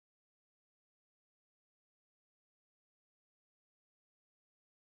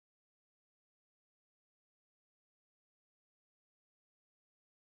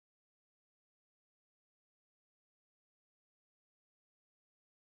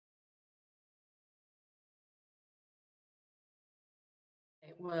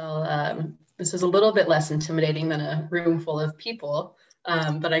Well, this is a little bit less intimidating than a room full of people,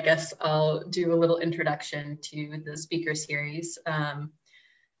 but I guess I'll do a little introduction to the speaker series.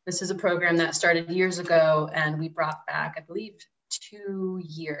 This is a program that started years ago, and we brought back, I believe, 2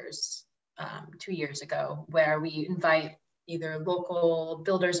 years ago, where we invite either local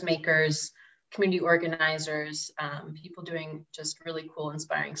builders, makers, community organizers, people doing just really cool,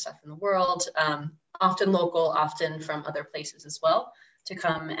 inspiring stuff in the world, often local, often from other places as well, to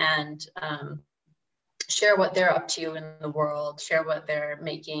come and share what they're up to in the world, share what they're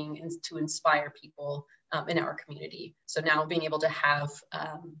making to inspire people in our community. So now being able to have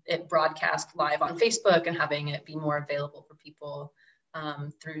it broadcast live on Facebook and having it be more available for people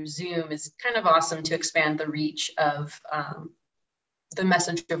through Zoom is kind of awesome to expand the reach of the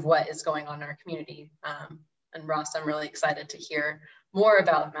message of what is going on in our community. And Ross, I'm really excited to hear more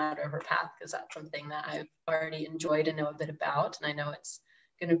about Mad River Path, because that's something that I've already enjoyed and know a bit about. And I know it's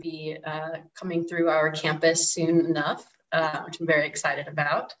going to be coming through our campus soon enough, which I'm very excited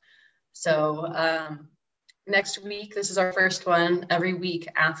about. So next week, this is our first one, every week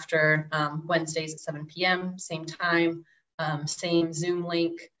after Wednesdays at 7 p.m., same time, same Zoom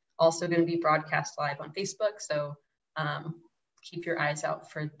link, also going to be broadcast live on Facebook. So keep your eyes out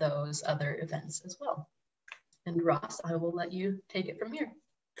for those other events as well. And Ross, I will let you take it from here.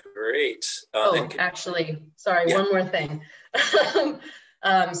 Great. Actually, sorry, yeah. One more thing.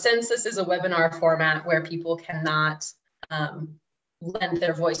 Since this is a webinar format where people cannot lend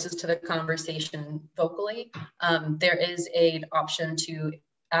their voices to the conversation vocally, there is an option to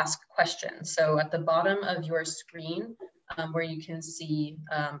ask questions. So at the bottom of your screen, where you can see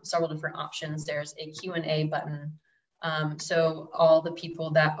several different options, there's a Q&A button. So all the people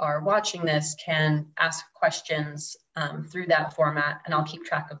that are watching this can ask questions through that format, and I'll keep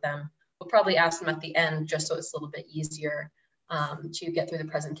track of them. We'll probably ask them at the end just so it's a little bit easier to get through the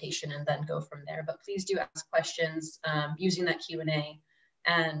presentation and then go from there. But please do ask questions using that Q&A.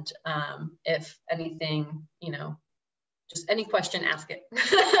 And if anything, just any question, ask it.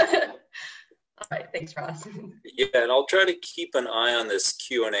 All right, thanks, Ross. Yeah, and I'll try to keep an eye on this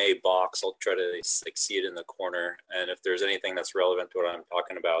Q&A box. I'll try to see it in the corner. And if there's anything that's relevant to what I'm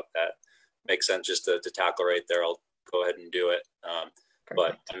talking about that makes sense just to tackle right there, I'll go ahead and do it.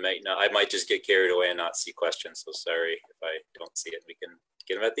 But I might just get carried away and not see questions. So sorry if I don't see it. We can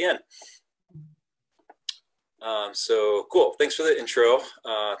get them at the end. So cool. Thanks for the intro.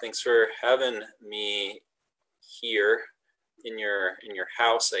 Thanks for having me here in your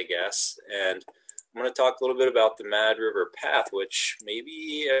house, I guess. And I'm going to talk a little bit about the Mad River Path, which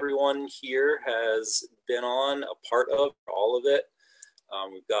maybe everyone here has been on a part of, all of it.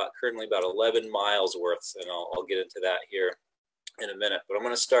 We've got currently about 11 miles worth, and I'll get into that here in a minute. But I'm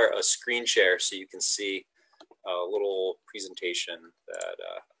going to start a screen share so you can see a little presentation that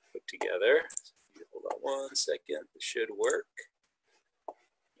I put together. Hold on 1 second. This should work.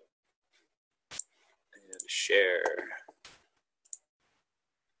 And share.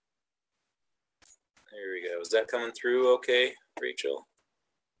 There we go. Is that coming through okay, Rachel?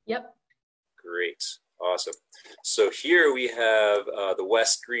 Yep. Great. Awesome. So here we have the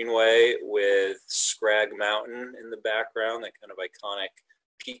West Greenway with Scrag Mountain in the background, that kind of iconic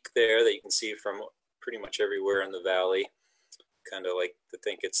peak there that you can see from pretty much everywhere in the valley. Kind of like to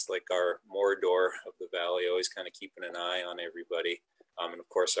think it's like our Mordor of the valley, always kind of keeping an eye on everybody. And of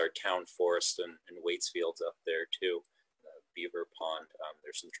course our town forest and Waitsfield's up there too. Beaver Pond,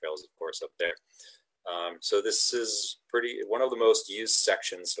 there's some trails of course up there. So this is one of the most used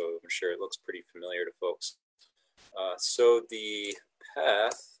sections, so I'm sure it looks pretty familiar to folks. So the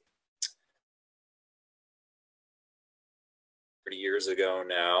path, 30 years ago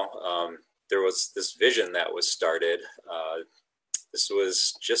now, there was this vision that was started. This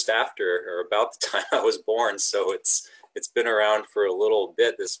was just after or about the time I was born, so it's been around for a little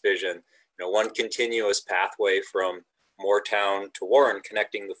bit, this vision. One continuous pathway from Moortown to Warren,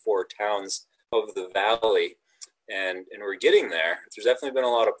 connecting the 4 towns of the valley, and we're getting there. There's definitely been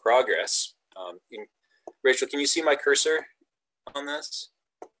a lot of progress. Rachel, can you see my cursor on this?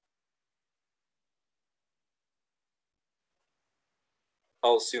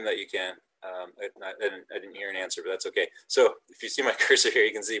 I'll assume that you can. I didn't hear an answer, but that's okay. So if you see my cursor here,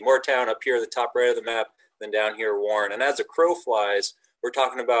 you can see Moortown up here at the top right of the map, then down here Warren. And as a crow flies, we're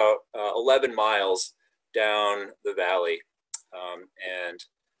talking about 11 miles down the valley. And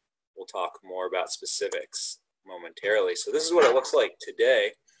we'll talk more about specifics momentarily. So this is what it looks like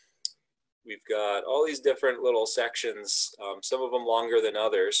today. We've got all these different little sections, some of them longer than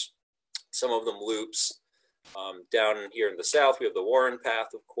others, some of them loops. Down here in the south, we have the Warren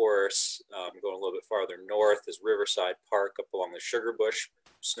Path, of course. Going a little bit farther north is Riverside Park up along the Sugarbush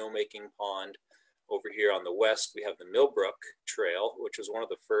snowmaking pond. Over here on the west, we have the Millbrook Trail, which was one of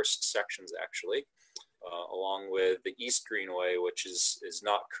the first sections, actually, along with the East Greenway, which is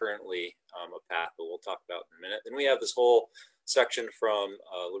not currently a path, but we'll talk about in a minute. Then we have this whole section from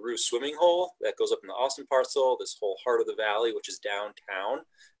LaRue Swimming Hole that goes up in the Austin parcel, this whole heart of the valley, which is downtown.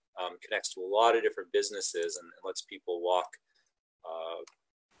 Connects to a lot of different businesses and lets people walk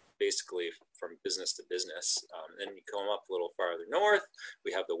basically from business to business. Then you come up a little farther north,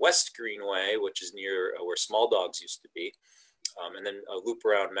 we have the West Greenway, which is near where Small Dogs used to be, and then a loop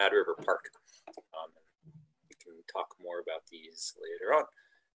around Mad River Park. We can talk more about these later on.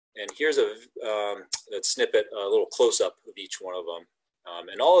 And here's a snippet, a little close-up of each one of them.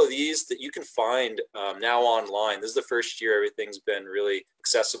 And all of these that you can find now online. This is the first year everything's been really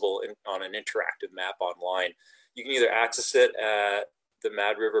accessible on an interactive map online. You can either access it at the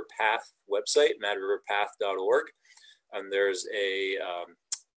Mad River Path website, madriverpath.org, and there's a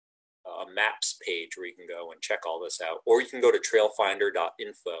maps page where you can go and check all this out. Or you can go to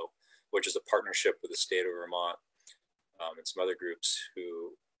trailfinder.info, which is a partnership with the state of Vermont and some other groups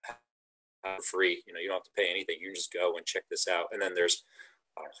who have free. You don't have to pay anything. You can just go and check this out. And then there's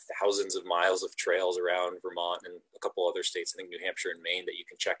thousands of miles of trails around Vermont and a couple other states, I think New Hampshire and Maine, that you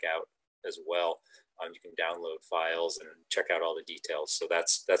can check out as well. You can download files and check out all the details. So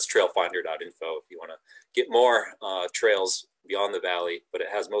that's trailfinder.info if you want to get more trails beyond the valley, but it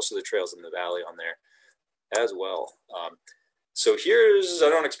has most of the trails in the valley on there as well. So I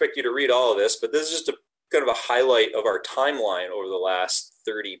don't expect you to read all of this, but this is just a kind of a highlight of our timeline over the last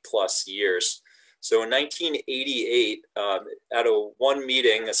 30 plus years. So in 1988, at one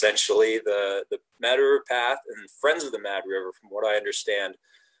meeting, essentially, the Mad River Path and Friends of the Mad River, from what I understand,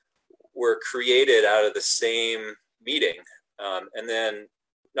 were created out of the same meeting. And then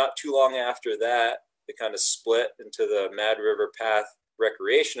not too long after that, they kind of split into the Mad River Path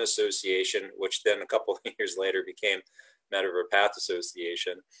Recreation Association, which then a couple of years later became Mad River Path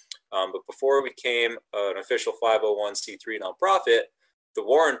Association. But before it became an official 501c3 nonprofit, the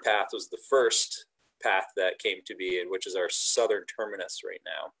Warren Path was the first path that came to be, which is our southern terminus right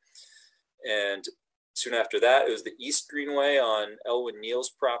now. And soon after that, it was the East Greenway on Elwyn Neal's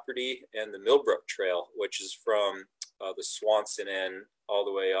property and the Millbrook Trail, which is from the Swanson Inn all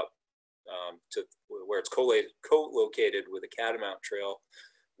the way up to where it's co-located with the Catamount Trail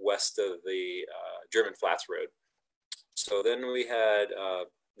west of the German Flats Road. So then we had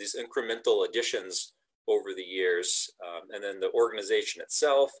these incremental additions over the years. And then the organization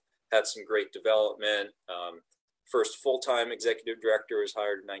itself had some great development. First full-time executive director was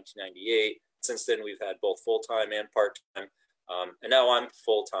hired in 1998. Since then, we've had both full-time and part-time. And now I'm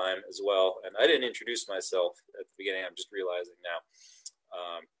full-time as well. And I didn't introduce myself at the beginning. I'm just realizing now.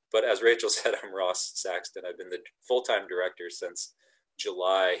 But as Rachel said, I'm Ross Saxon. I've been the full-time director since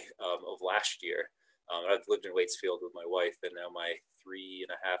July of last year. I've lived in Waitsfield with my wife and now my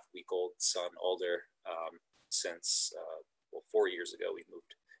 3.5-week-old son, Alder, since 4 years ago. We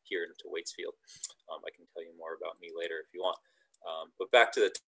moved here into Waitsfield. I can tell you more about me later if you want. But back to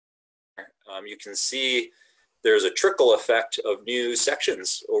the you can see there's a trickle effect of new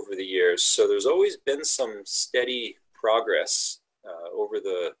sections over the years. So there's always been some steady progress over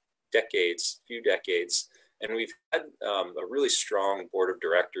the few decades. And we've had a really strong board of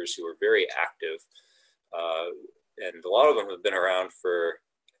directors who are very active. And a lot of them have been around for,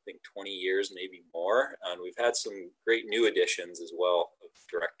 I think, 20 years, maybe more. And we've had some great new additions as well of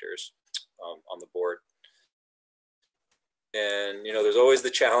directors on the board. And, there's always the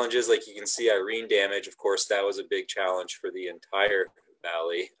challenges, like you can see Irene damage. Of course, that was a big challenge for the entire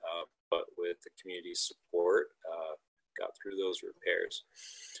valley, but with the community support, got through those repairs.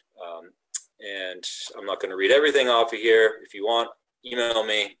 And I'm not going to read everything off of here. If you want, email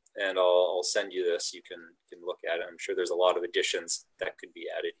me and I'll send you this. You can look at it. I'm sure there's a lot of additions that could be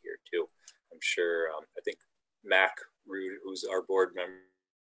added here too. I'm sure, I think Mac Rude, who's our board member,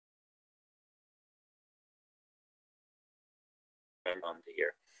 on to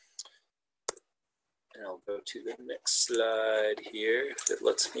here. And I'll go to the next slide here if it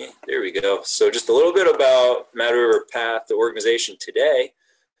lets me. There we go. So just a little bit about Mad River Path, the organization today.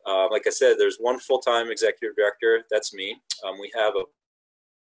 Like I said, there's one full-time executive director. That's me. We have a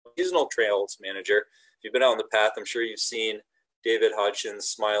seasonal trails manager. If you've been out on the path, I'm sure you've seen David Hodgson's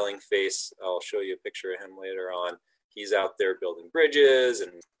smiling face. I'll show you a picture of him later on. He's out there building bridges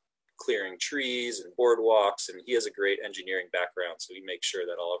and clearing trees and boardwalks, and he has a great engineering background, so he makes sure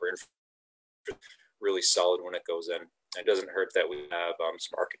that all of our infrastructure is really solid when it goes in. It doesn't hurt that we have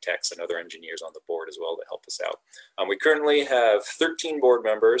some architects and other engineers on the board as well to help us out. We currently have 13 board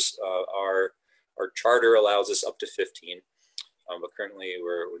members. Our charter allows us up to 15, but currently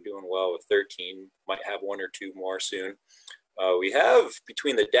we're doing well with 13. Might have 1 or 2 more soon. We have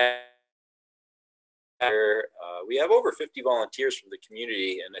between the we have over 50 volunteers from the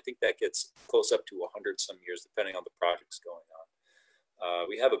community, and I think that gets close up to 100 some years, depending on the projects going on.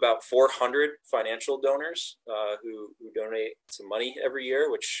 We have about 400 financial donors who donate some money every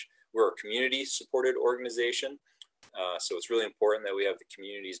year, which we're a community-supported organization. So it's really important that we have the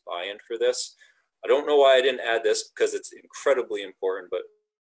community's buy-in for this. I don't know why I didn't add this, because it's incredibly important, but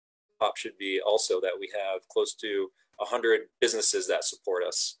top should be also that we have close to 100 businesses that support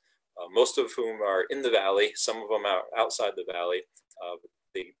us. Most of whom are in the valley, some of them are outside the valley.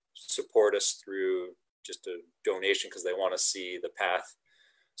 They support us through just a donation because they want to see the path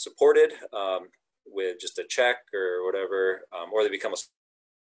supported with just a check or whatever, or they become a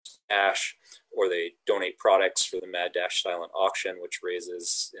dash, or they donate products for the Mad Dash silent auction, which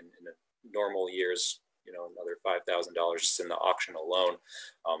raises in normal years, another $5,000 just in the auction alone.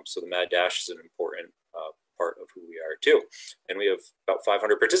 So the Mad Dash is an important part of who we are too. And we have about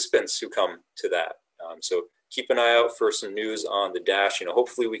 500 participants who come to that. So keep an eye out for some news on the Dash.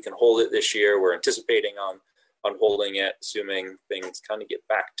 Hopefully we can hold it this year. We're anticipating on holding it, assuming things kind of get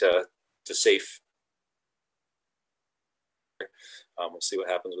back to safe. We'll see what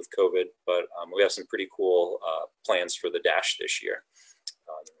happens with COVID, but we have some pretty cool plans for the Dash this year.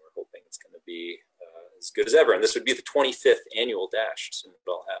 We're hoping it's going to be as good as ever. And this would be the 25th annual Dash, so it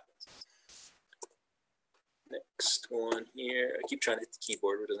all happens. Next one here. I keep trying to hit the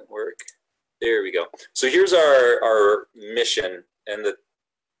keyboard, but it doesn't work. There we go. So here's our mission, and the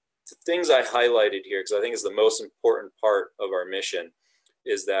things I highlighted here, because I think is the most important part of our mission,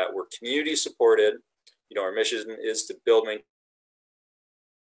 is that we're community supported. Our mission is to build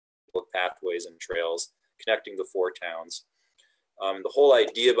pathways and trails connecting the 4 towns. The whole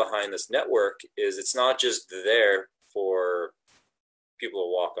idea behind this network is it's not just there for people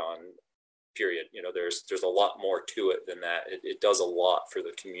to walk on, period. There's a lot more to it than that. It does a lot for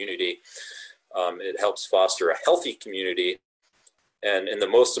the community. It helps foster a healthy community. And the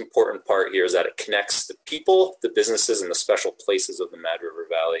most important part here is that it connects the people, the businesses, and the special places of the Mad River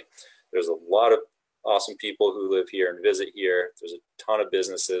Valley. There's a lot of awesome people who live here and visit here. There's a ton of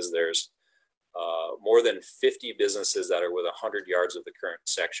businesses. There's more than 50 businesses that are within 100 yards of the current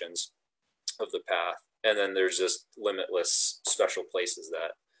sections of the path. And then there's just limitless special places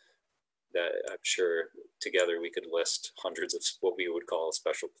that I'm sure together we could list hundreds of what we would call a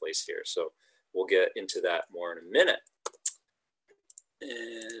special place here. So we'll get into that more in a minute.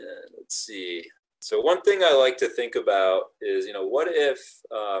 And let's see. So one thing I like to think about is, what if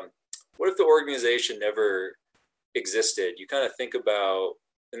the organization never existed? You kind of think about,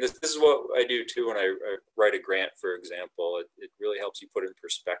 and this is what I do too when I write a grant, for example. It really helps you put in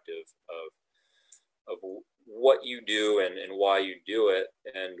perspective of what you do and why you do it,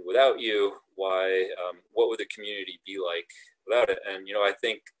 and without you, why? What would the community be like without it? And I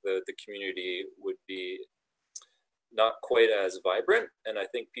think the community would be not quite as vibrant, and I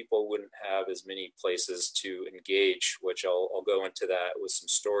think people wouldn't have as many places to engage, which I'll go into that with some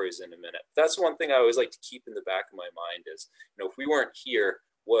stories in a minute. That's one thing I always like to keep in the back of my mind is, if we weren't here,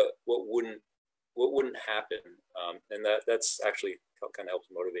 what wouldn't happen? And that's actually kind of helps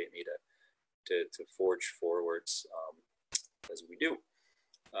motivate me to forge forwards as we do.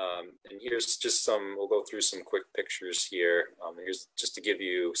 And here's just we'll go through some quick pictures here. Here's just to give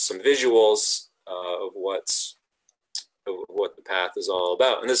you some visuals of what the path is all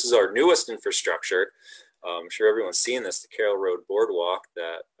about. And this is our newest infrastructure. I'm sure everyone's seen this, the Carroll Road Boardwalk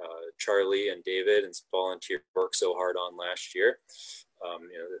that Charlie and David and some volunteers worked so hard on last year.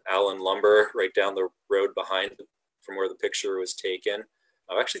 Allen Lumber right down the road behind from where the picture was taken.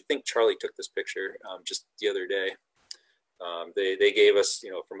 I actually think Charlie took this picture just the other day. They gave us,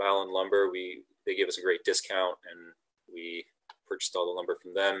 from Allen Lumber, they gave us a great discount, and we purchased all the lumber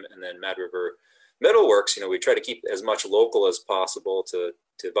from them. And then Mad River Metalworks, we try to keep as much local as possible to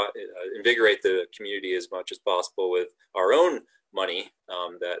invigorate the community as much as possible with our own money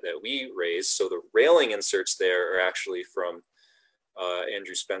that we raise. So the railing inserts there are actually from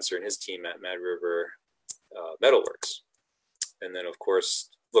Andrew Spencer and his team at Mad River Metalworks. And then, of course,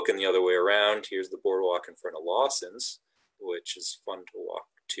 looking the other way around, here's the boardwalk in front of Lawson's, which is fun to walk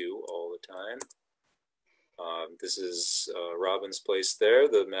to all the time. This is Robin's place there,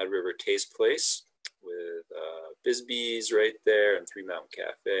 the Mad River Taste Place, with Bisbee's right there, and Three Mountain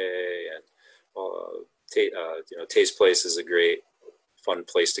Cafe, and Taste Place is a great, fun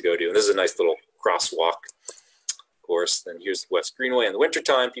place to go to. And this is a nice little crosswalk course. Then here's the West Greenway in the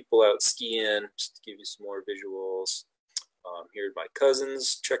wintertime, people out skiing, just to give you some more visuals. Here are my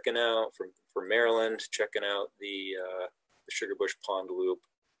cousins checking out from Maryland, checking out the Sugar Bush Pond Loop.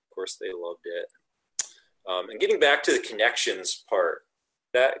 Of course, they loved it. And getting back to the connections part,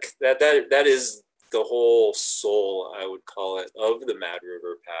 that is the whole soul, I would call it, of the Mad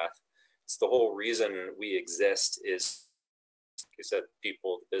River Path. It's the whole reason we exist is, like you said,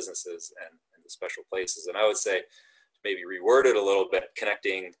 people, businesses, and the special places. And I would say, maybe reword it a little bit,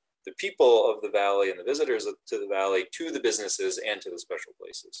 connecting the people of the valley and the visitors to the valley to the businesses and to the special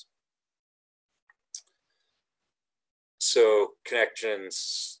places. So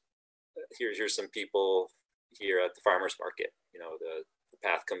connections, here's some people here at the farmer's market. You know, the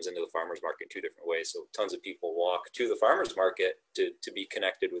path comes into the farmer's market 2 different ways. So tons of people walk to the farmer's market to be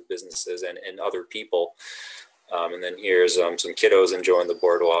connected with businesses and other people. And then here's some kiddos enjoying the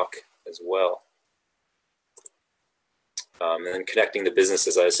boardwalk as well. And then connecting the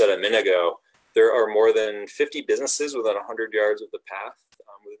businesses, as I said a minute ago, there are more than 50 businesses within 100 yards of the path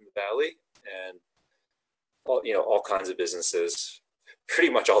within the valley, and all kinds of businesses. Pretty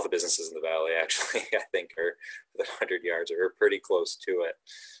much all the businesses in the valley, actually, I think, are within 100 yards or pretty close to it.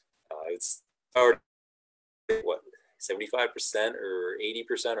 It's what 75% or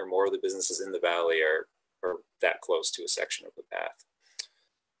 80% or more of the businesses in the valley are that close to a section of the path.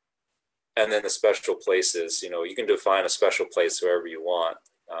 And then the special places, you can define a special place however you want.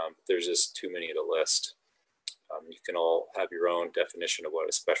 There's just too many to list. You can all have your own definition of what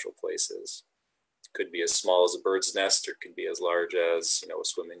a special place is. It could be as small as a bird's nest, or it could be as large as, a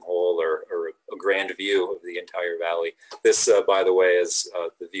swimming hole or a grand view of the entire valley. This, by the way, is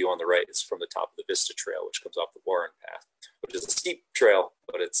the view on the right is from the top of the Vista Trail, which comes off the Warren Path, which is a steep trail,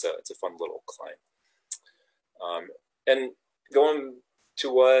 but it's a fun little climb. And going to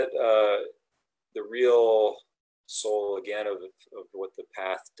what the real soul again of what the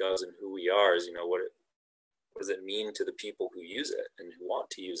path does and who we are is, what does it mean to the people who use it and who want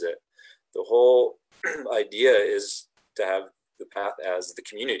to use it? The whole idea is to have the path as the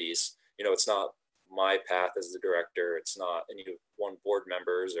communities. It's not my path as the director. It's not any one board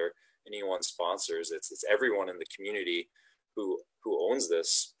members or anyone sponsors. It's everyone in the community who owns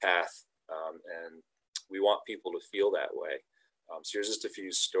this path, and we want people to feel that way. So here's just a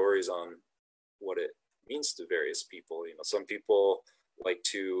few stories on what it means to various people. Some people like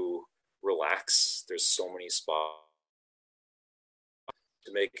to relax. There's so many spots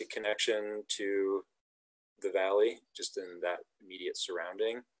to make a connection to the valley, just in that immediate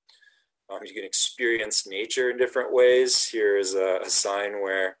surrounding. You can experience nature in different ways. Here's a sign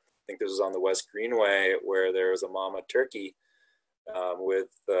where, I think this was on the West Greenway, where there was a mama turkey with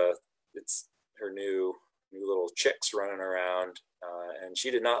it's her new little chicks running around, and she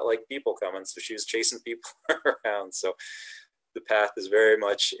did not like people coming, so she was chasing people around. So the path is very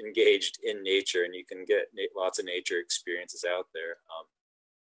much engaged in nature, and you can get lots of nature experiences out there.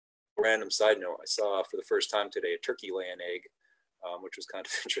 Random side note, I saw for the first time today a turkey lay an egg, which was kind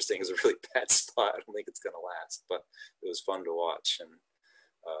of interesting. It's a really bad spot. I don't think it's going to last, but it was fun to watch. And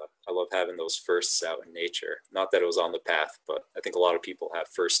I love having those firsts out in nature. Not that it was on the path, but I think a lot of people have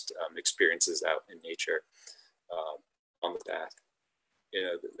first experiences out in nature on the path.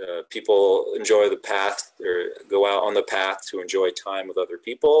 People enjoy the path or go out on the path to enjoy time with other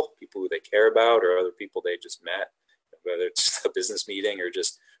people who they care about, or other people they just met, whether it's a business meeting or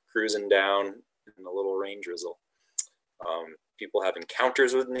just cruising down in a little rain drizzle. People have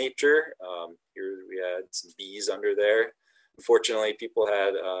encounters with nature. Here we had some bees under there. Unfortunately, people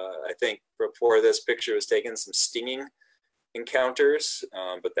had, I think before this picture was taken, some stinging encounters,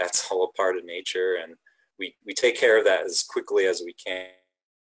 but that's all a part of nature, and we take care of that as quickly as we can.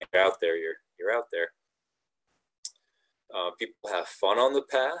 You're out there, you're out there. People have fun on the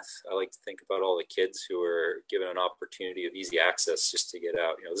path. I like to think about all the kids who are given an opportunity of easy access just to get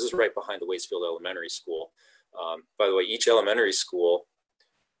out. This is right behind the Waitsfield Elementary School. By the way, each elementary school,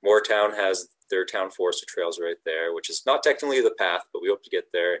 Moortown has their town forest trails right there, which is not technically the path, but we hope to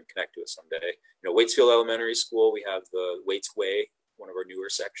get there and connect to it someday. Waitsfield Elementary School, we have the Waits Way, one of our newer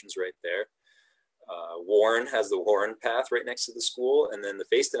sections right there. Warren has the Warren Path right next to the school, and then the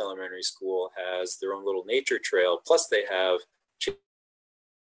Fayston Elementary School has their own little nature trail, plus they have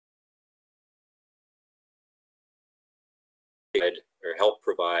or help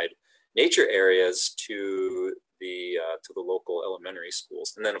provide nature areas to the local elementary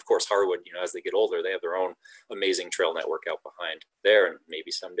schools. And then of course Harwood, as they get older, they have their own amazing trail network out behind there, and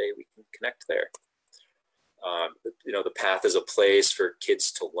maybe someday we can connect there. The path is a place for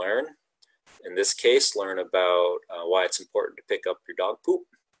kids to learn. In this case, learn about why it's important to pick up your dog poop.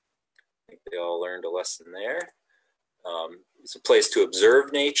 I think they all learned a lesson there. It's a place to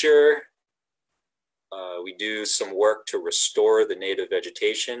observe nature. We do some work to restore the native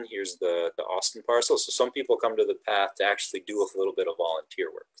vegetation. Here's the Austin parcel. So some people come to the path to actually do a little bit of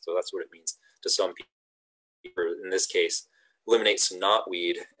volunteer work. So that's what it means to some people. In this case, eliminate some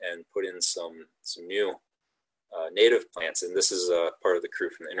knotweed and put in some new native plants. And this is part of the crew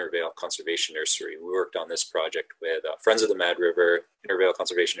from the Intervale Conservation Nursery. We worked on this project with Friends of the Mad River, Intervale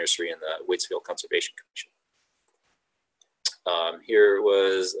Conservation Nursery, and the Waitsfield Conservation Commission. Here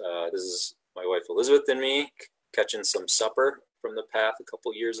was, this is my wife Elizabeth and me catching some supper from the path a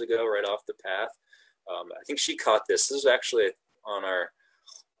couple years ago, right off the path. I think she caught this. This is actually on our,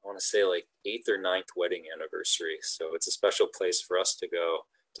 I want to say like 8th or 9th wedding anniversary. So it's a special place for us to go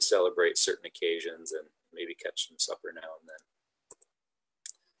to celebrate certain occasions and maybe catch some supper now and then.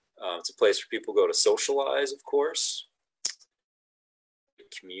 It's a place where people go to socialize, of course.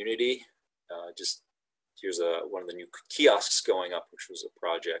 Community. Just here's one of the new kiosks going up, which was a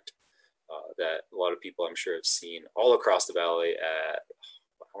project that a lot of people I'm sure have seen all across the valley at,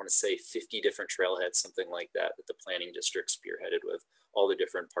 I want to say 50 different trailheads, something like that, that the planning district spearheaded with all the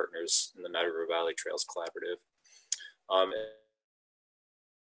different partners in the Mad River Valley Trails Collaborative.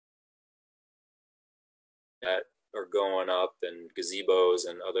 That are going up, and gazebos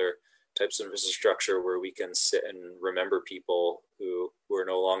and other types of infrastructure where we can sit and remember people who are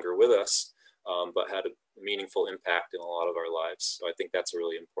no longer with us, but had a meaningful impact in a lot of our lives. So I think that's a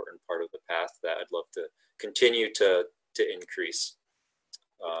really important part of the path that I'd love to continue to increase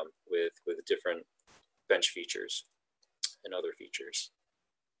with different bench features and other features.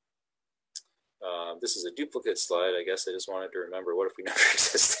 This is a duplicate slide. I guess I just wanted to remember, what if we never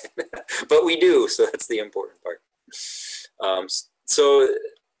existed? But we do, so that's the important part. So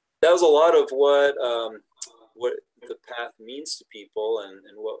that was a lot of what the path means to people, and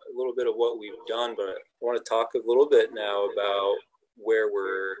a little bit of what we've done, but I want to talk a little bit now about where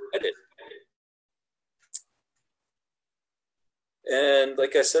we're headed. And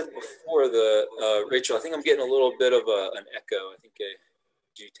like I said before, Rachel, I think I'm getting a little bit of an echo. I think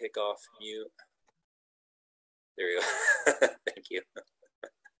did you take off mute? There you go. Thank you.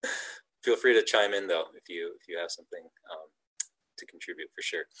 Feel free to chime in though if you have something to contribute, for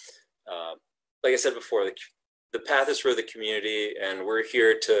sure. Like I said before, the path is for the community, and we're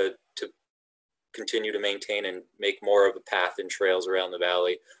here to continue to maintain and make more of a path and trails around the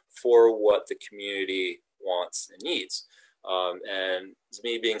valley for what the community wants and needs. And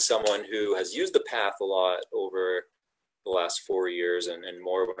me being someone who has used the path a lot over the last 4 years and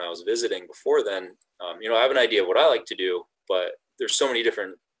more when I was visiting before then, I have an idea of what I like to do, but there's so many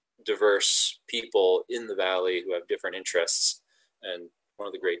different diverse people in the valley who have different interests. And one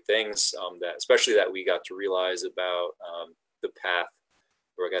of the great things especially that we got to realize about the path,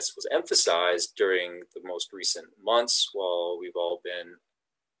 or I guess was emphasized during the most recent months while we've all been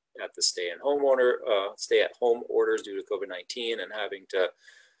at the stay-at-home orders due to COVID-19 and having to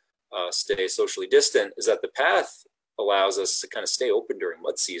stay socially distant, is that the path allows us to kind of stay open during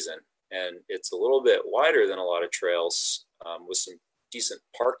mud season. And it's a little bit wider than a lot of trails with some decent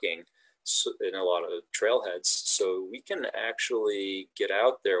parking in a lot of trailheads. So we can actually get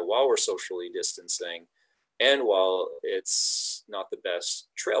out there while we're socially distancing and while it's not the best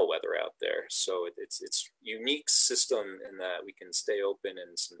trail weather out there. So it's unique system in that we can stay open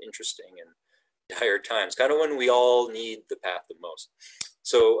in some interesting and dire times, kind of when we all need the path the most.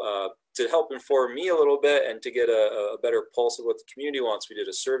 So to help inform me a little bit and to get a better pulse of what the community wants, we did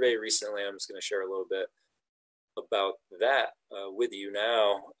a survey recently. I'm just going to share a little bit about that with you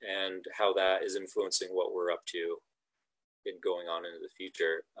now and how that is influencing what we're up to in going on into the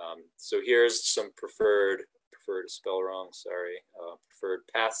future. So here's some preferred spell wrong, sorry, preferred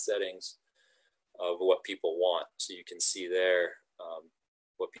path settings of what people want. So you can see there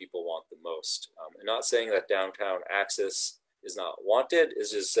what people want the most. And not saying that downtown access is not wanted,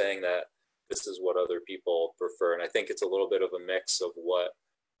 is just saying that this is what other people prefer. And I think it's a little bit of a mix of what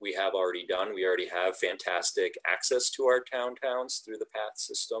we have already done. We already have fantastic access to our towns through the path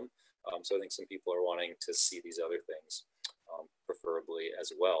system. So I think some people are wanting to see these other things preferably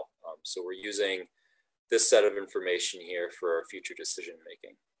as well. So we're using this set of information here for our future decision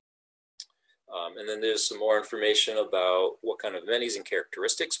making. And then there's some more information about what kind of amenities and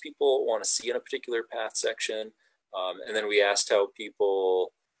characteristics people want to see in a particular path section. And then we asked how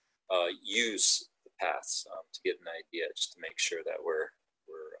people use the paths to get an idea, just to make sure that we're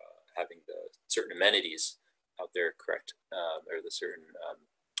having the certain amenities out there correct, or the certain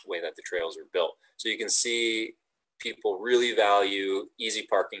way that the trails are built. So you can see people really value easy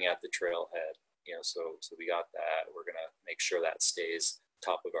parking at the trailhead. So we got that. We're gonna make sure that stays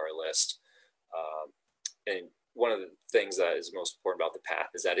top of our list. And one of the things that is most important about the path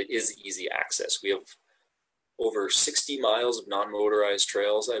is that it is easy access. We have over 60 miles of non-motorized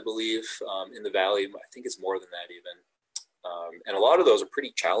trails, I believe, in the valley. I think it's more than that even. And a lot of those are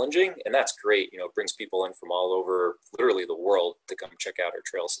pretty challenging, and that's great. It brings people in from all over, literally the world, to come check out our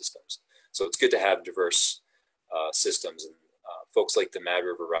trail systems. So it's good to have diverse systems. And folks like the Mad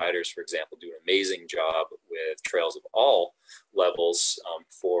River Riders, for example, do an amazing job with trails of all levels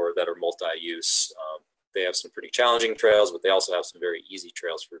that are multi-use. They have some pretty challenging trails, but they also have some very easy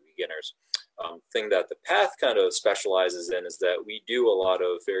trails for beginners. Thing that the path kind of specializes in is that we do a lot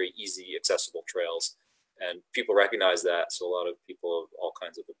of very easy, accessible trails, and people recognize that. So a lot of people of all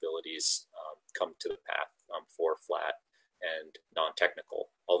kinds of abilities come to the path for flat and non-technical,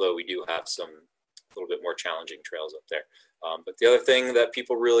 although we do have some a little bit more challenging trails up there. But the other thing that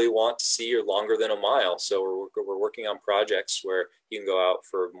people really want to see are longer than a mile. So we're working on projects where you can go out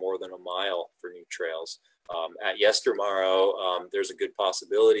for more than a mile for new trails. At Yestermorrow, there's a good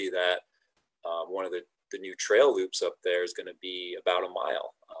possibility that one of the new trail loops up there is going to be about a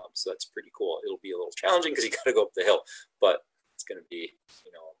mile. So that's pretty cool. It'll be a little challenging because you got to go up the hill, but it's going to be,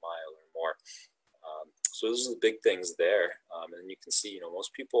 a mile or more. So those are the big things there. And you can see,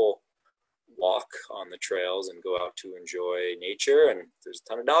 most people walk on the trails and go out to enjoy nature. And there's a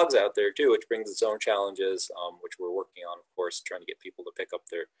ton of dogs out there too, which brings its own challenges, which we're working on, of course, trying to get people to pick up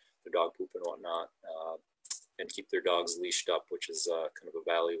their dog poop and whatnot. And keep their dogs leashed up, which is kind of a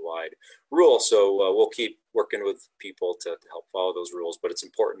valley-wide rule. So we'll keep working with people to help follow those rules, but it's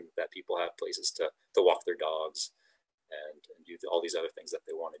important that people have places to walk their dogs and do all these other things that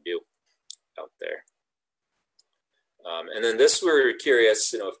they want to do out there. And then this, we're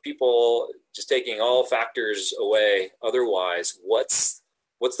curious, if people, just taking all factors away, otherwise, what's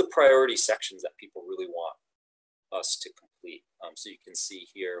the priority sections that people really want us to complete? So you can see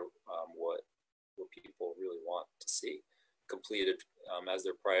here what people really want to see completed as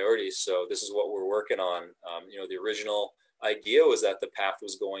their priorities. So this is what we're working on. The original idea was that the path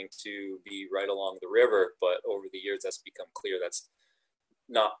was going to be right along the river, but over the years that's become clear that's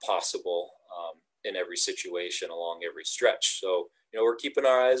not possible in every situation along every stretch. So we're keeping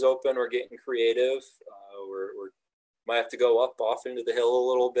our eyes open, we're getting creative. We might have to go up off into the hill a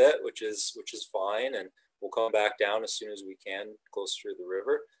little bit, which is fine, and we'll come back down as soon as we can closer to the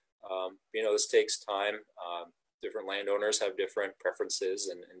river. This takes time. Different landowners have different preferences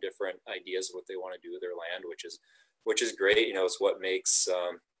and different ideas of what they want to do with their land, which is great. It's what makes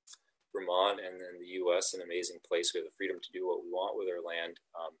Vermont and then the U.S. an amazing place. We have the freedom to do what we want with our land,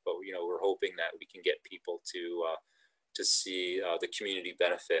 but we're hoping that we can get people to see the community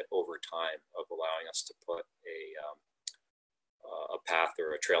benefit over time of allowing us to put a path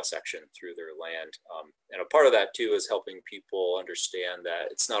or a trail section through their land. And a part of that too is helping people understand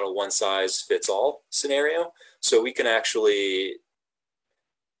that it's not a one-size-fits-all scenario. So we can actually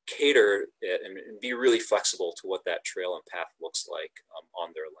cater it and be really flexible to what that trail and path looks like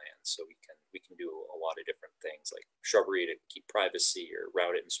on their land. So we can do a lot of different things like shrubbery to keep privacy or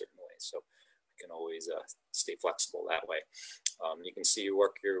route it in certain ways. So we can always stay flexible that way. You can see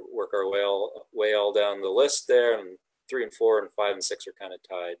work our way all down the list there, and 3 and 4 and 5 and 6 are kind of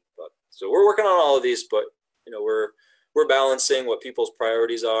tied. But so we're working on all of these, but we're balancing what people's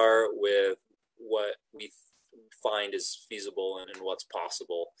priorities are with what we find is feasible and what's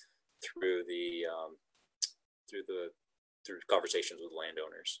possible through through conversations with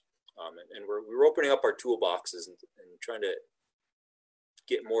landowners. And we're opening up our toolboxes and trying to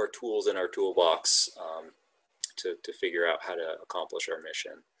get more tools in our toolbox to figure out how to accomplish our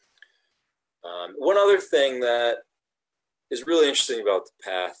mission. One other thing that is really interesting about the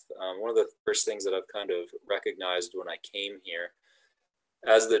path, one of the first things that I've kind of recognized when I came here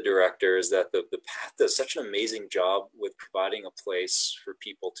as the director is that the path does such an amazing job with providing a place for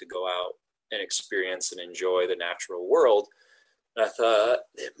people to go out and experience and enjoy the natural world. And I thought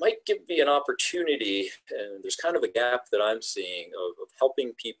it might give me an opportunity, and there's kind of a gap that I'm seeing of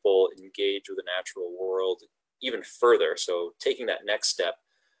helping people engage with the natural world even further. So taking that next step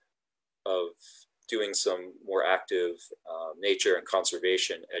of doing some more active nature and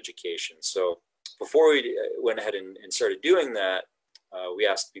conservation education. So before we went ahead and started doing that, we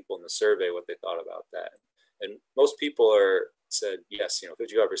asked people in the survey what they thought about that. And most people said yes,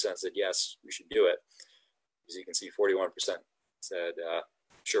 55% said yes, we should do it. As you can see, 41% said,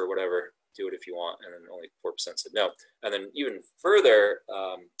 sure, whatever, do it if you want. And then only 4% said no. And then even further,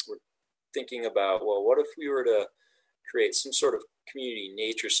 we're thinking about, well, what if we were to create some sort of community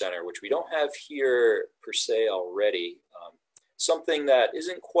nature center, which we don't have here per se already. Something that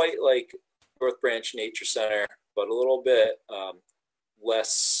isn't quite like North Branch Nature Center, but a little bit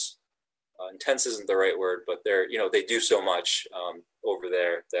less intense isn't the right word, but they're, they do so much over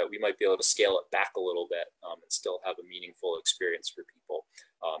there that we might be able to scale it back a little bit and still have a meaningful experience for people.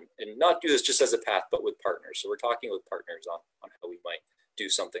 And not do this just as a path, but with partners. So we're talking with partners on how we might do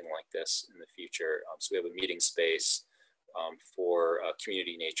something like this in the future. So we have a meeting space for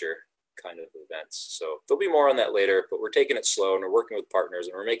community nature kind of events. So there'll be more on that later, but we're taking it slow and we're working with partners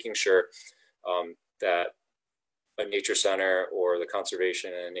and we're making sure that a nature center or the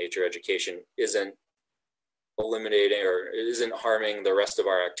conservation and nature education isn't eliminating or isn't harming the rest of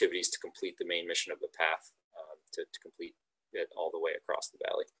our activities to complete the main mission of the path, to complete it all the way across the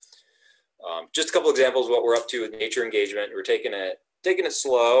valley. Just a couple examples of what we're up to with nature engagement. We're taking it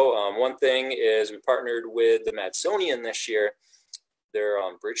slow. One thing is we partnered with the Madisonian this year. They're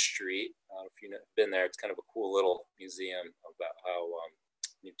on Bridge Street. If you've been there, it's kind of a cool little museum about how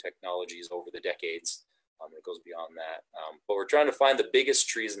new technologies over the decades. It goes beyond that. But we're trying to find the biggest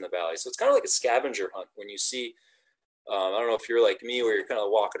trees in the valley. So it's kind of like a scavenger hunt when you see, I don't know if you're like me, where you're kind of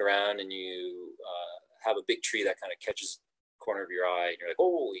walking around and you have a big tree that kind of catches the corner of your eye. And you're like,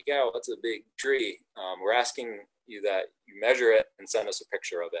 holy cow, that's a big tree. We're asking you that you measure it and send us a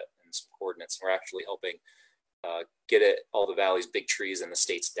picture of it and some coordinates. We're actually helping get it, all the valley's big trees in the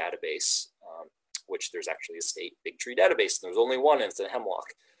state's database, which there's actually a state big tree database. And there's only one, and it's a hemlock.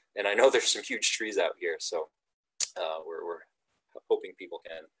 And I know there's some huge trees out here, so we're hoping people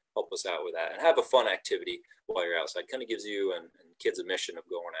can help us out with that and have a fun activity while you're outside. Kind of gives you and kids a mission of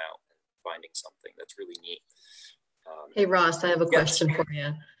going out and finding something that's really neat. Hey Ross, I have a question for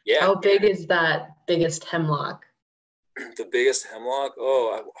you. Yeah. How big is that biggest hemlock? The biggest hemlock?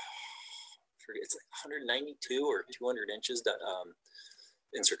 Oh, I forget. It's like 192 or 200 inches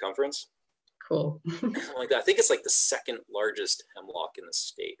in circumference. Cool. Like that. I think it's like the second largest hemlock in the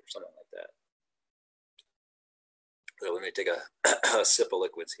state or something like that. So let me take a sip of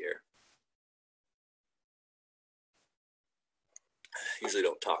liquids here. Usually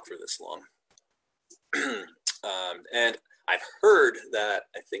don't talk for this long. And I've heard that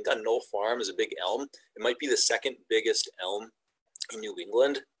I think on Knoll Farm is a big elm. It might be the second biggest elm in New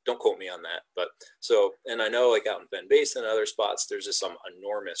England. Don't quote me on that. But so, and I know like out in Bend Basin and other spots, there's just some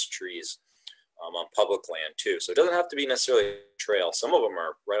enormous trees on public land too. So it doesn't have to be necessarily a trail. Some of them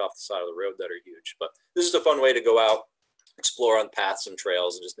are right off the side of the road that are huge. But this is a fun way to go out, explore on paths and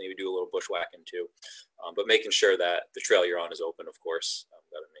trails, and just maybe do a little bushwhacking too. But making sure that the trail you're on is open, of course.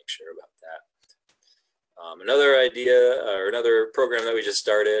 Got to make sure about that. Another idea or another program that we just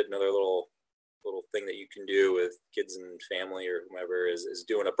started, another little thing that you can do with kids and family or whomever is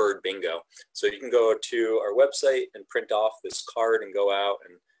doing a bird bingo. So you can go to our website and print off this card and go out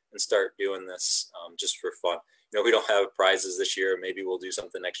and start doing this just for fun. We don't have prizes this year. Maybe we'll do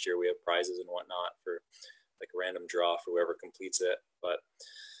something next year. We have prizes and whatnot for like a random draw for whoever completes it. But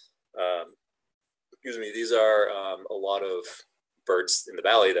excuse me, these are a lot of birds in the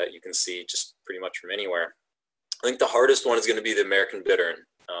valley that you can see just pretty much from anywhere. I think the hardest one is going to be the American bittern,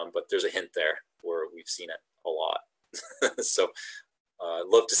 but there's a hint there where we've seen it a lot. So I'd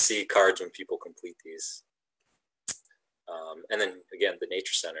love to see cards when people complete these. And then again, the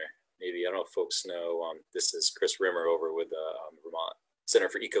Nature Center. Maybe, I don't know if folks know, this is Chris Rimmer over with the Vermont Center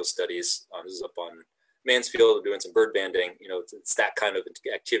for Eco Studies. This is up on Mansfield doing some bird banding. It's that kind of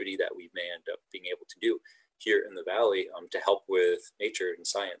activity that we may end up being able to do here in the valley to help with nature and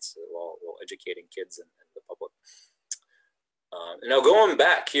science while educating kids and the public. And now going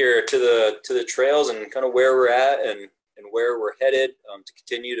back here to the trails and kind of where we're at and where we're headed to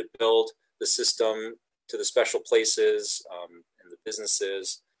continue to build the system to the special places and the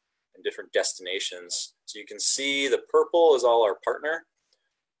businesses and different destinations. So you can see the purple is all our partner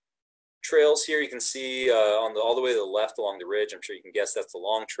trails here. You can see all the way to the left along the ridge. I'm sure you can guess that's the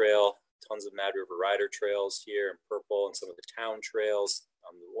Long Trail. Tons of Mad River Rider trails here in purple and some of the town trails.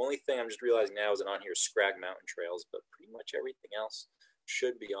 The only thing I'm just realizing now isn't on here is Scrag Mountain trails, but pretty much everything else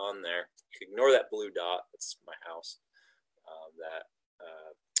should be on there. You can ignore that blue dot. That's my house.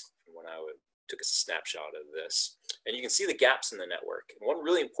 From when I took a snapshot of this. And you can see the gaps in the network. And one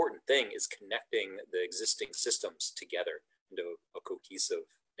really important thing is connecting the existing systems together into a cohesive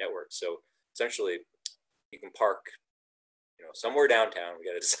network. So essentially, you can park somewhere downtown. We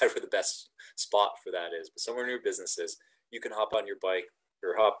got to decide where the best spot for that is. But somewhere near businesses, you can hop on your bike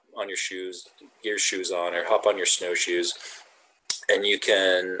or hop on your shoes, get your shoes on, or hop on your snowshoes, and you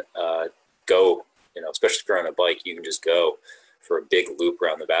can go. Especially if you're on a bike, you can just go for a big loop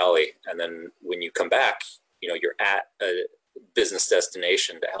around the valley. And then when you come back, you're at a business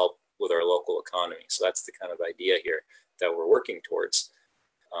destination to help with our local economy. So that's the kind of idea here that we're working towards.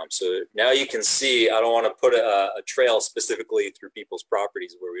 So now you can see, I don't want to put a trail specifically through people's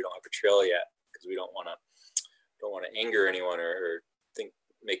properties where we don't have a trail yet, because we don't want to anger anyone or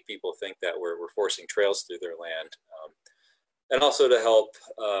make people think that we're forcing trails through their land. And also to help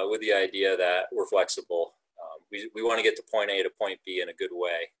with the idea that we're flexible. We want to get to point A to point B in a good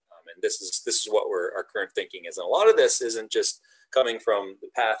way. And this is what our current thinking is. And a lot of this isn't just coming from the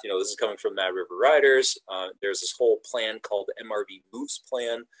path, this is coming from Mad River Riders. There's this whole plan called the MRV Moves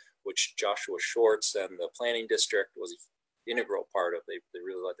Plan, which Joshua Shorts and the planning district was an integral part of. They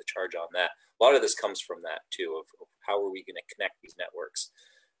really led the charge on that. A lot of this comes from that too, of how are we going to connect these networks.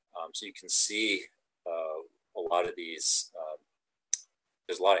 So you can see a lot of these,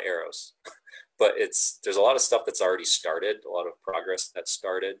 there's a lot of arrows, but there's a lot of stuff that's already started, a lot of progress that's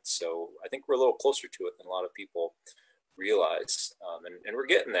started. So I think we're a little closer to it than a lot of people realize, and we're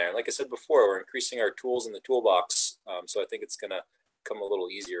getting there. Like I said before, we're increasing our tools in the toolbox, so I think it's going to come a little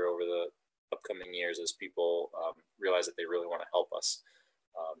easier over the upcoming years as people realize that they really want to help us.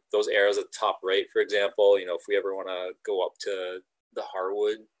 Those arrows at the top right, for example, if we ever want to go up to the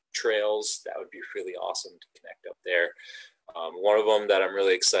Harwood trails, that would be really awesome to connect up there. One of them that I'm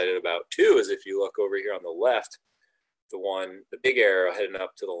really excited about too is if you look over here on the left, the big arrow heading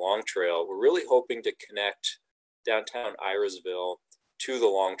up to the Long Trail, we're really hoping to connect downtown Irisville to the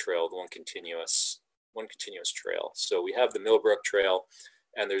Long Trail, the one continuous trail. So we have the Millbrook Trail,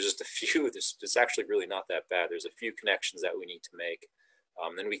 and there's just a few. It's actually really not that bad. There's a few connections that we need to make.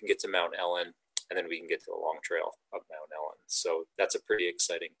 Then we can get to Mount Ellen, and then we can get to the Long Trail of Mount Ellen. So that's a pretty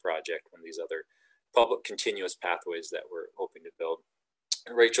exciting project, one of these other public continuous pathways that we're hoping to build.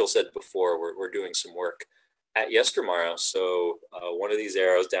 And Rachel said before, we're doing some work at Yestermorrow. So one of these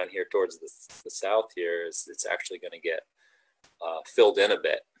arrows down here towards the south here it's actually going to get filled in a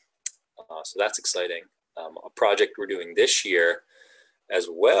bit. So that's exciting. A project we're doing this year as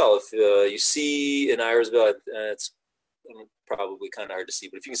well. If you see in Irisville, it's probably kind of hard to see,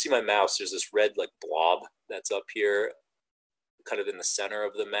 but if you can see my mouse, there's this red blob that's up here, kind of in the center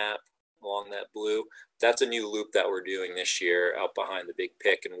of the map along that blue. That's a new loop that we're doing this year out behind the Big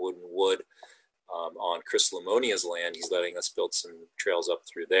Pick and Wooden Wood. On Chris Lamonia's land. He's letting us build some trails up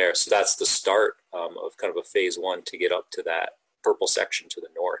through there. So that's the start of kind of a phase one to get up to that purple section to the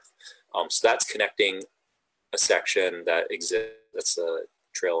north. So that's connecting a section that exists. That's a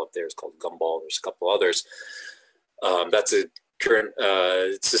trail up there. It's called Gumball. There's a couple others. That's a current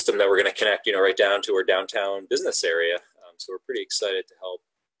system that we're going to connect, right down to our downtown business area. So we're pretty excited to help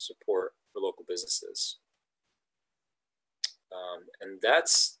support our local businesses. And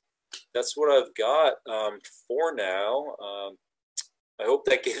that's what I've got for now. I hope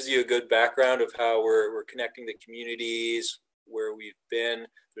that gives you a good background of how we're connecting the communities, where we've been.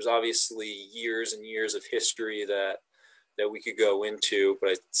 There's obviously years and years of history that we could go into, but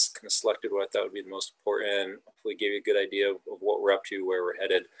I kind of selected what I thought would be the most important. Hopefully gave you a good idea of what we're up to, where we're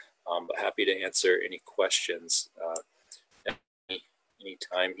headed, but happy to answer any questions any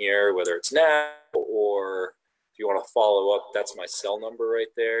time here, whether it's now or if you want to follow up. That's my cell number right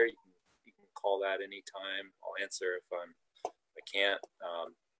there. You can call that anytime. I'll answer if I can't,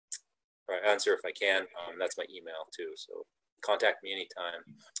 or I answer if I can. That's my email too. So contact me anytime.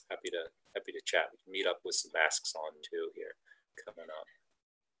 Happy to chat. We can meet up with some masks on too here coming up.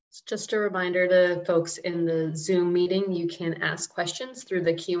 It's just a reminder to folks in the Zoom meeting, you can ask questions through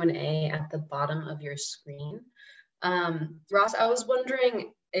the Q&A at the bottom of your screen. Ross, I was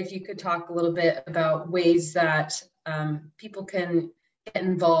wondering if you could talk a little bit about ways that people can get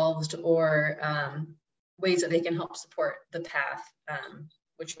involved, or ways that they can help support the path,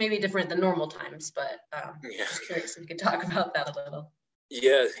 which may be different than normal times, but yeah. Just curious if you could talk about that a little.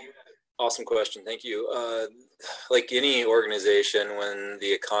 Yeah, awesome question. Thank you. Like any organization, when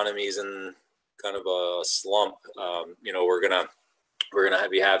the economy's in kind of a slump, we're gonna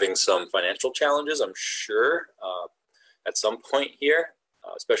be having some financial challenges, I'm sure, at some point here,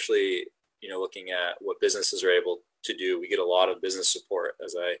 especially looking at what businesses are able to do. We get a lot of business support,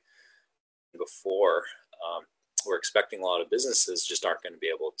 as I before. We're expecting a lot of businesses just aren't going to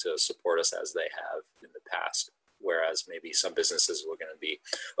be able to support us as they have in the past, whereas maybe some businesses were going to be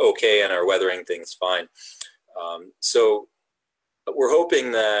okay and are weathering things fine. So we're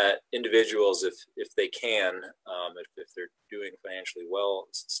hoping that individuals, if they can, if they're doing financially well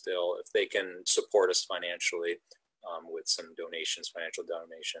still, if they can support us financially with some donations, financial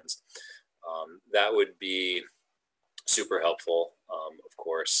donations, that would be super helpful. Of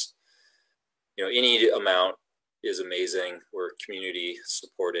course, any amount is amazing. We're community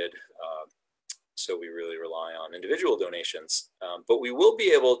supported, so we really rely on individual donations. But we will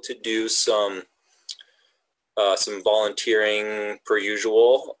be able to do some some volunteering per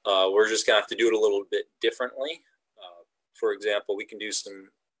usual. We're just gonna have to do it a little bit differently. For example, we can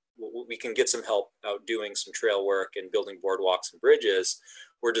get some help out doing some trail work and building boardwalks and bridges.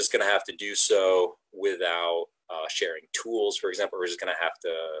 We're just gonna have to do so without sharing tools. For example, we're just gonna have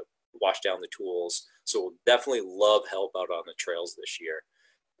to wash down the tools. So we'll definitely love help out on the trails this year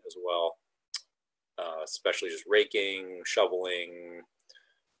as well, especially just raking, shoveling,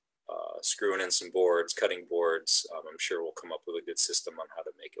 screwing in some boards, cutting boards. I'm sure we'll come up with a good system on how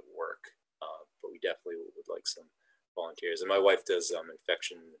to make it work. But we definitely would like some volunteers. And my wife does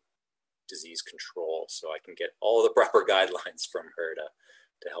infection disease control, so I can get all the proper guidelines from her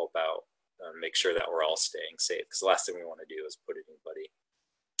to help out, make sure that we're all staying safe. Because the last thing we want to do is put anybody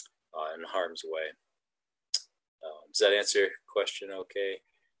in harm's way. Does that answer your question okay?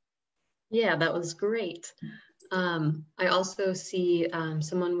 Yeah, that was great. I also see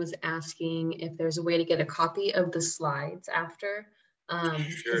someone was asking if there's a way to get a copy of the slides after,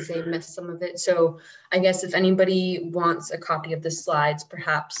 because they missed some of it. So I guess if anybody wants a copy of the slides,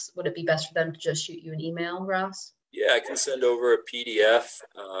 perhaps would it be best for them to just shoot you an email, Ross? Yeah, I can send over a PDF.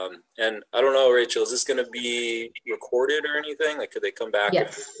 And I don't know, Rachel, is this going to be recorded or anything? Like, could they come back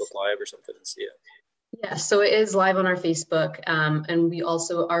Yes. if Facebook Live or something and see it? Yeah, so it is live on our Facebook, and we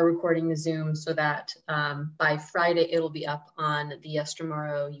also are recording the Zoom so that by Friday it'll be up on the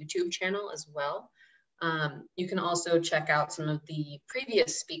Yestermorrow YouTube channel as well. You can also check out some of the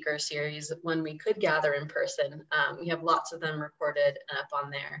previous speaker series when we could gather in person. We have lots of them recorded and up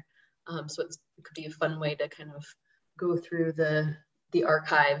on there. So it could be a fun way to kind of go through the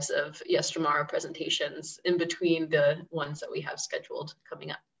archives of Yestermorrow presentations in between the ones that we have scheduled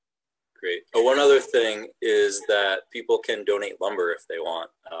coming up. Great. Oh, one other thing is that people can donate lumber if they want.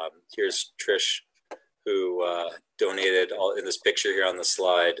 Here's Trish, who donated all in this picture here on the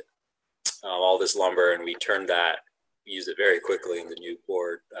slide, all this lumber, and we turned that, used it very quickly in the new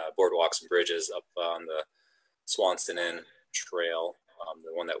boardwalks and bridges up on the Swanson Inn Trail,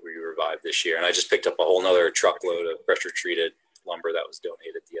 the one that we revived this year. And I just picked up a whole nother truckload of pressure treated lumber that was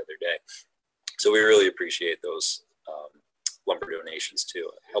donated the other day. So we really appreciate those lumber donations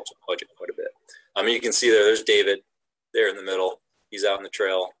too. It helps with the budget quite a bit. I mean, you can see there's David there in the middle. He's out on the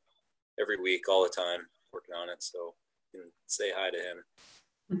trail every week, all the time, working on it. So you can say hi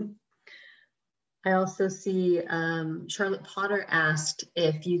to him. I also see Charlotte Potter asked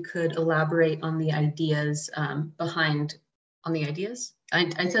if you could elaborate on the ideas behind,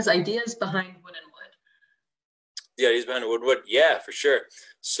 it says ideas behind Wood and Wood. The ideas behind Wood. Yeah, for sure.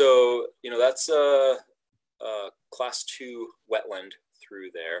 So, that's class 2 wetland through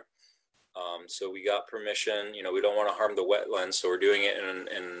there. So we got permission, we don't want to harm the wetlands, so we're doing it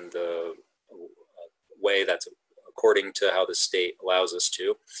in the way that's according to how the state allows us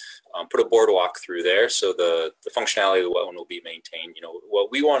to. Put a boardwalk through there, so the functionality of the wetland will be maintained. What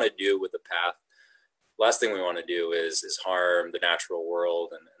we want to do with the path, last thing we want to do is harm the natural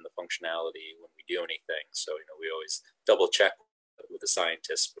world and the functionality when we do anything. So, we always double check with the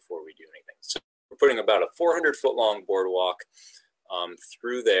scientists before we do anything. So we're putting about a 400-foot long boardwalk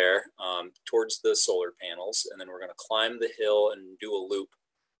through there towards the solar panels, and then we're going to climb the hill and do a loop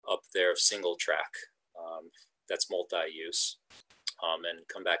up there of single track that's multi-use, and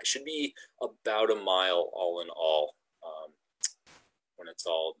come back. It should be about a mile all in all when it's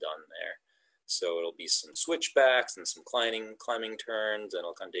all done there. So it'll be some switchbacks and some climbing turns, and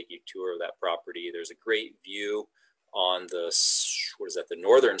it'll kind of take you a tour of that property. There's a great view on the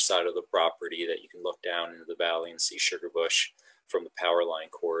northern side of the property that you can look down into the valley and see Sugar Bush from the power line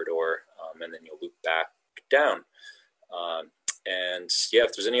corridor, and then you'll loop back down. And yeah,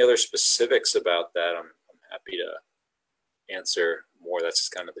 if there's any other specifics about that, I'm happy to answer more. That's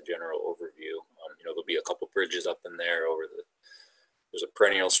just kind of the general overview. There'll be a couple bridges up in there there's a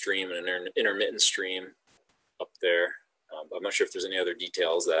perennial stream and an intermittent stream up there. I'm not sure if there's any other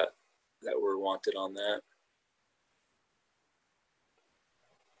details that were wanted on that.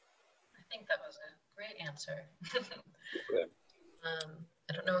 I think that was a great answer. Okay.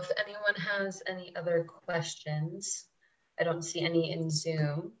 I don't know if anyone has any other questions. I don't see any in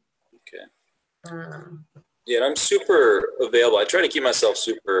Zoom. Okay. Yeah, and I'm super available. I try to keep myself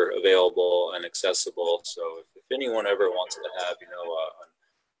super available and accessible. So if anyone ever wants to have, an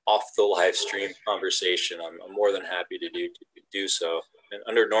off the live stream conversation, I'm more than happy to do so. And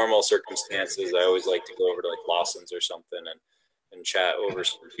under normal circumstances, I always like to go over to like Lawson's or something and chat over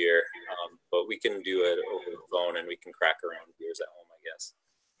some beer. But we can do it over the phone, and we can crack around beers at home, I guess.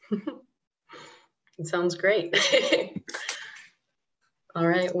 It sounds great. All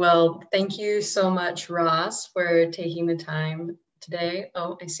right. Well, thank you so much, Ross, for taking the time today.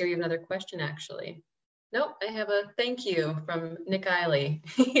 Oh, I see we have another question, actually. Nope, I have a thank you from Nick Eiley.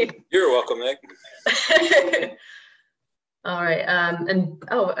 You're welcome, Nick. All right, and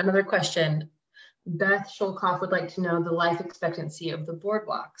another question. Beth Scholkoff would like to know the life expectancy of the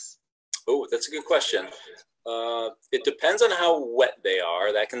boardwalks. Oh, that's a good question. It depends on how wet they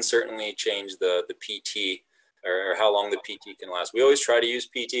are. That can certainly change the PT or how long the PT can last. We always try to use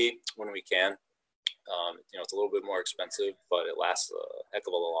PT when we can. It's a little bit more expensive, but it lasts a heck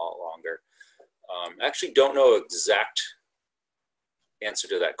of a lot longer. I actually don't know exact answer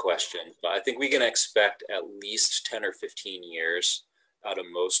to that question, but I think we can expect at least 10 or 15 years out of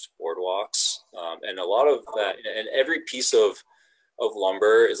most boardwalks. And a lot of that, and every piece of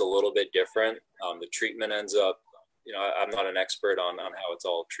lumber is a little bit different. The treatment ends up, I'm not an expert on how it's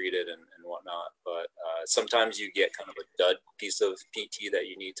all treated and whatnot, but sometimes you get kind of a dud piece of PT that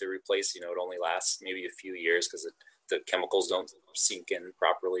you need to replace. It only lasts maybe a few years because the chemicals don't sink in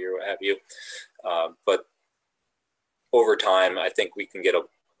properly or what have you. But over time, I think we can get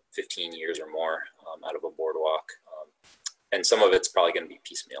 15 years or more out of a boardwalk. And some of it's probably going to be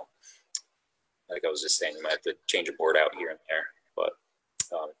piecemeal. Like I was just saying, you might have to change a board out here and there, but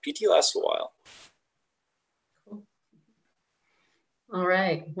PT lasts a while. Cool. All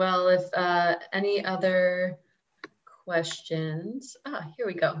right. Well, if any other questions, here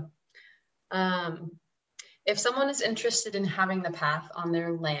we go. If someone is interested in having the path on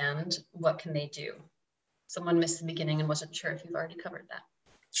their land, what can they do? Someone missed the beginning and wasn't sure if you've already covered that.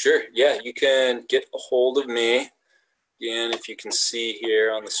 Sure. Yeah, you can get a hold of me. Again, if you can see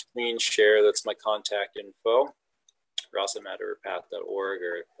here on the screen share, that's my contact info, ross@matterpath.org,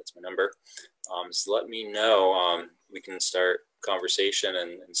 or that's my number. So let me know. We can start conversation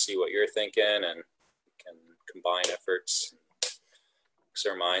and see what you're thinking, and we can combine efforts, mix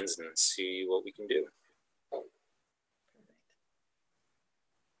our minds, and see what we can do.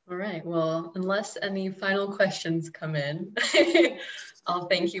 All right, well, unless any final questions come in, I'll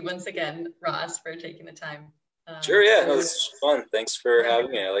thank you once again, Ross, for taking the time. Sure, yeah, no, this is fun. Thanks for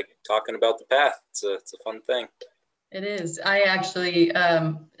having me. I like talking about the path. It's a fun thing. It is. I actually,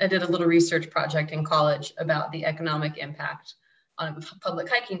 I did a little research project in college about the economic impact on public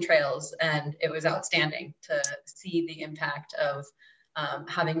hiking trails, and it was outstanding to see the impact of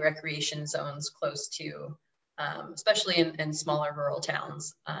having recreation zones close to, especially in smaller rural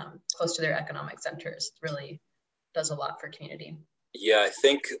towns, close to their economic centers. It really does a lot for community. Yeah, I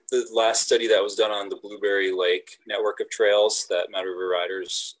think the last study that was done on the Blueberry Lake network of trails that Mad River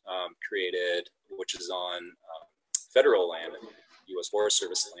Riders created, which is on federal land, U.S. Forest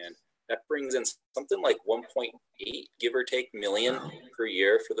Service land, that brings in something like 1.8, give or take, million per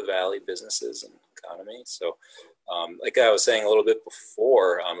year for the Valley businesses and economy. So like I was saying a little bit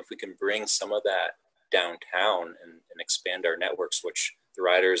before, if we can bring some of that downtown and expand our networks, which the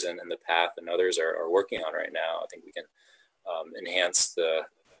Riders and the Path and others are working on right now, I think we can enhance the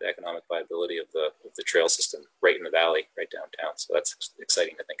economic viability of the trail system right in the Valley, right downtown. So that's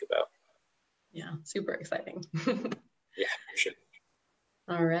exciting to think about. Yeah, super exciting. Yeah, for sure.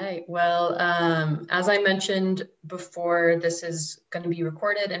 All right. Well, as I mentioned before, this is going to be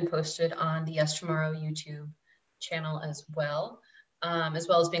recorded and posted on the Yestermorrow YouTube channel as well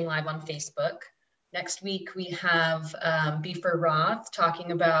as being live on Facebook. Next week, we have Beefer Roth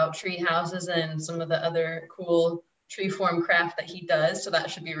talking about tree houses and some of the other cool tree form craft that he does. So that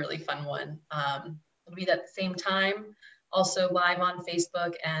should be a really fun one. It'll be at the same time, also live on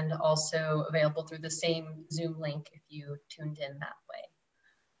Facebook, and also available through the same Zoom link if you tuned in that way.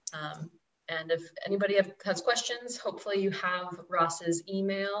 And if anybody has questions, hopefully you have Ross's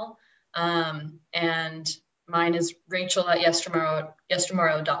email. And mine is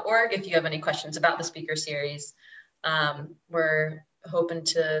rachel@yestermorrow.org if you have any questions about the speaker series. We're hoping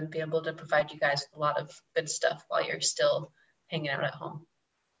to be able to provide you guys a lot of good stuff while you're still hanging out at home.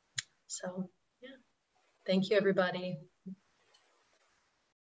 So yeah, thank you everybody.